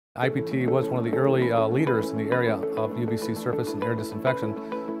IPT was one of the early leaders in the area of UVC surface and air disinfection.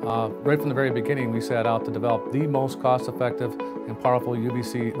 Right from the very beginning, we set out to develop the most cost-effective and powerful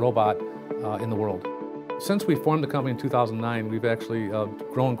UVC robot in the world. Since we formed the company in 2009, we've actually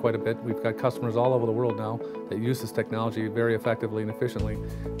grown quite a bit. We've got customers all over the world now that use this technology very effectively and efficiently.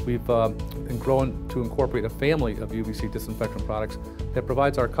 We've grown to incorporate a family of UVC disinfection products that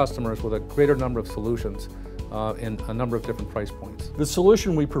provides our customers with a greater number of solutions in a number of different price points. The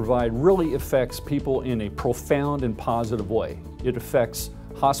solution we provide really affects people in a profound and positive way. It affects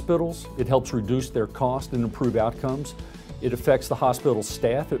hospitals, it helps reduce their cost and improve outcomes. It affects the hospital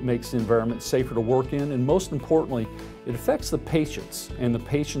staff, it makes the environment safer to work in, and most importantly, it affects the patients and the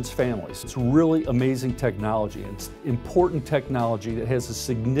patients' families. It's really amazing technology. It's important technology that has a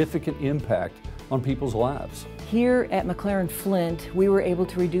significant impact on people's lives. Here at McLaren Flint, we were able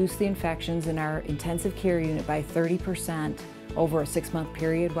to reduce the infections in our intensive care unit by 30% over a 6-month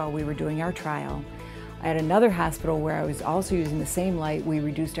period while we were doing our trial. At another hospital where I was also using the same light, we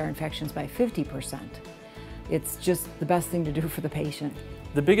reduced our infections by 50%. It's just the best thing to do for the patient.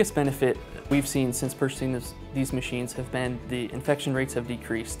 The biggest benefit we've seen since purchasing these machines have been the infection rates have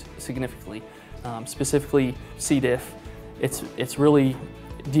decreased significantly. Specifically C. diff, it's really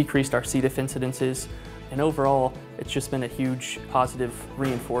decreased our C. diff incidences, and overall it's just been a huge positive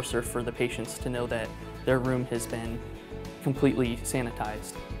reinforcer for the patients to know that their room has been completely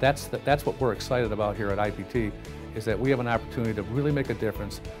sanitized. That's what we're excited about here at IPT, is that we have an opportunity to really make a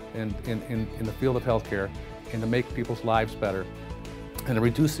difference in the field of healthcare and to make people's lives better and to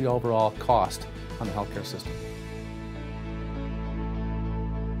reduce the overall cost on the healthcare system.